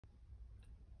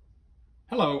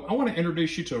Hello, I want to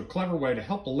introduce you to a clever way to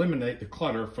help eliminate the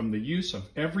clutter from the use of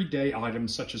everyday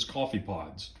items such as coffee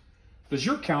pods. Does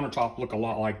your countertop look a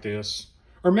lot like this?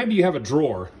 Or maybe you have a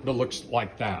drawer that looks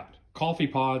like that. Coffee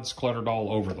pods cluttered all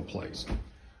over the place.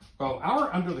 Well,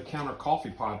 our under-the-counter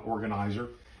coffee pod organizer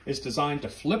is designed to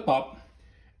flip up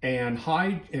and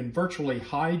virtually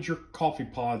hide your coffee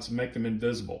pods and make them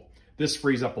invisible. This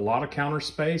frees up a lot of counter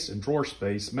space and drawer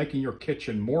space, making your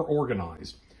kitchen more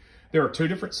organized. There are two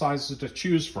different sizes to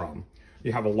choose from.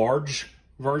 You have a large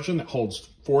version that holds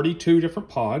 42 different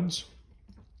pods.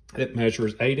 It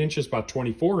measures 8 inches by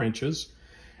 24 inches.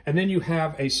 And then you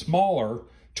have a smaller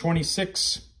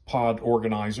 26 pod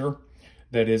organizer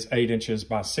that is 8 inches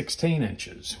by 16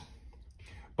 inches.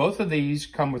 Both of these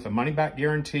come with a money-back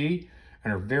guarantee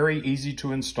and are very easy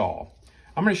to install.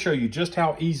 I'm going to show you just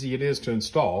how easy it is to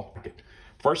install.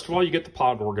 First of all, you get the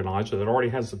pod organizer that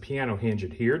already has the piano hinge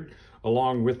adhered,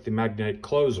 along with the magnetic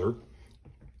closer.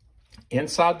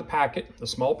 Inside the packet, the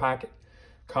small packet,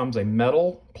 comes a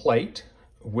metal plate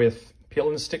with peel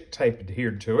and stick tape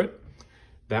adhered to it.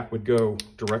 That would go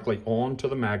directly onto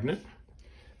the magnet.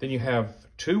 Then you have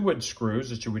 2 wood screws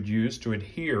that you would use to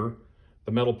adhere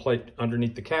the metal plate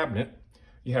underneath the cabinet.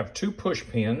 You have 2 push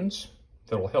pins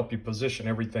that will help you position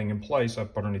everything in place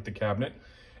up underneath the cabinet.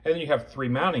 And then you have 3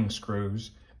 mounting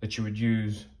screws that you would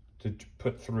use to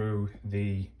put through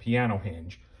the piano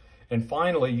hinge. And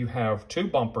finally, you have 2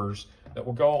 bumpers that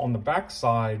will go on the back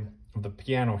side of the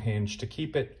piano hinge to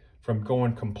keep it from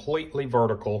going completely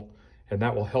vertical, and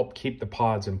that will help keep the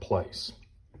pods in place.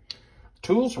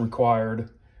 Tools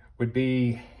required would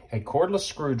be a cordless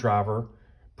screwdriver,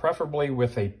 preferably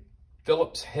with a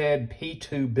Phillips head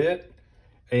P2 bit,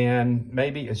 and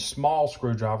maybe a small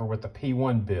screwdriver with a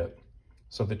P1 bit,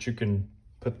 so that you can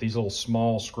put these little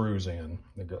small screws in.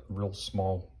 They've got a real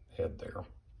small head there.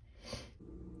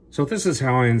 So this is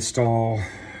how I install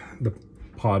the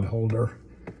pod holder.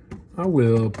 I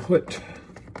will put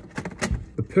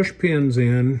the push pins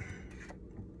in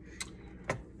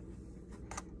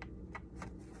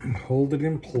and hold it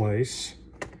in place.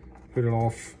 Put it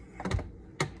off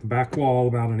the back wall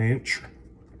about 1 inch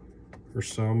or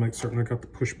so. Make certain I got the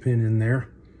push pin in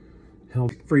there.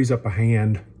 It frees up a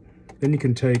hand. Then you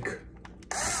can take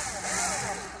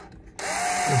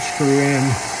and screw in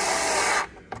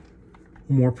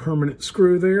a more permanent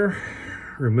screw there.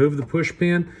 Remove the push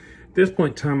pin. At this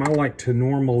point in time, I like to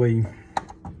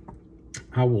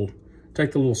I will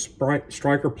take the little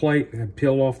striker plate and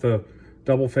peel off the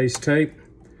double face tape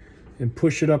and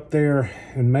push it up there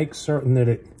and make certain that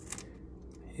it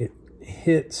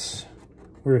hits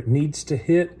where it needs to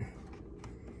hit.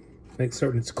 Make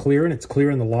certain it's clear, and it's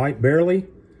clear in the light barely.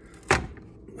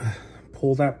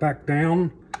 Pull that back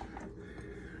down.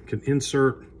 You can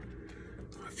insert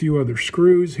a few other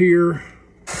screws here.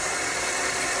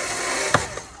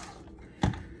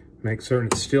 Make certain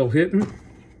it's still hitting.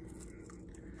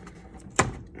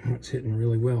 It's hitting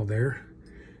really well there.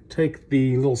 Take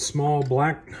the little small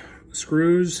black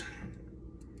screws,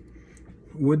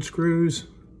 wood screws,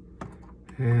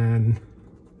 and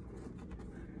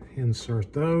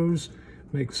insert those.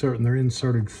 Make certain they're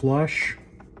inserted flush.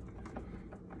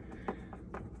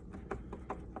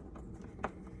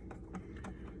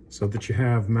 So that you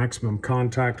have maximum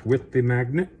contact with the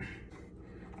magnet.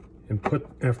 And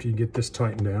after you get this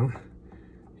tightened down,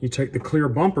 you take the clear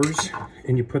bumpers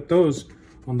and you put those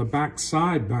on the back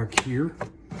side back here,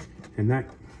 and that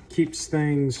keeps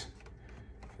things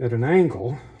at an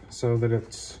angle so that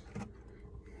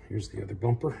here's the other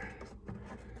bumper.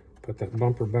 Put that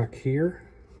bumper back here,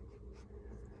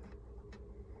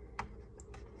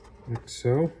 like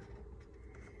so.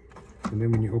 And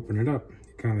then when you open it up,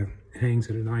 it kind of hangs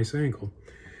at a nice angle.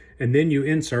 And then you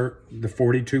insert the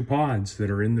 42 pods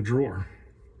that are in the drawer.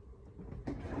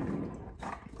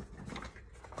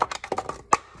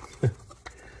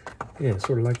 Yeah,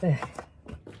 sort of like that.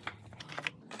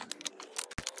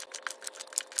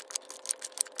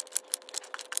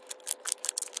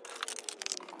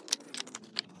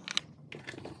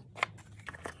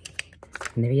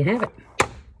 And there you have it.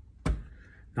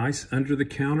 Nice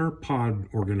under-the-counter pod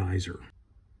organizer.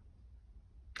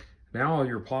 Now all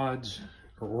your pods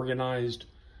are organized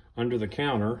under the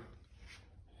counter,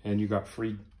 and you got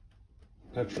free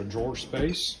extra drawer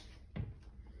space.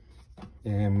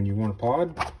 And when you want a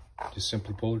pod, just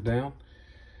simply pull it down,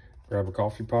 grab a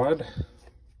coffee pod,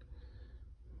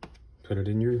 put it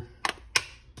in your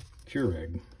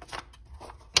Keurig.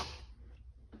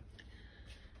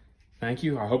 Thank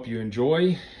you. I hope you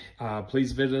enjoy.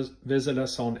 Please visit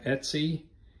us on Etsy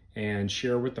and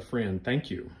share with a friend.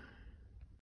 Thank you.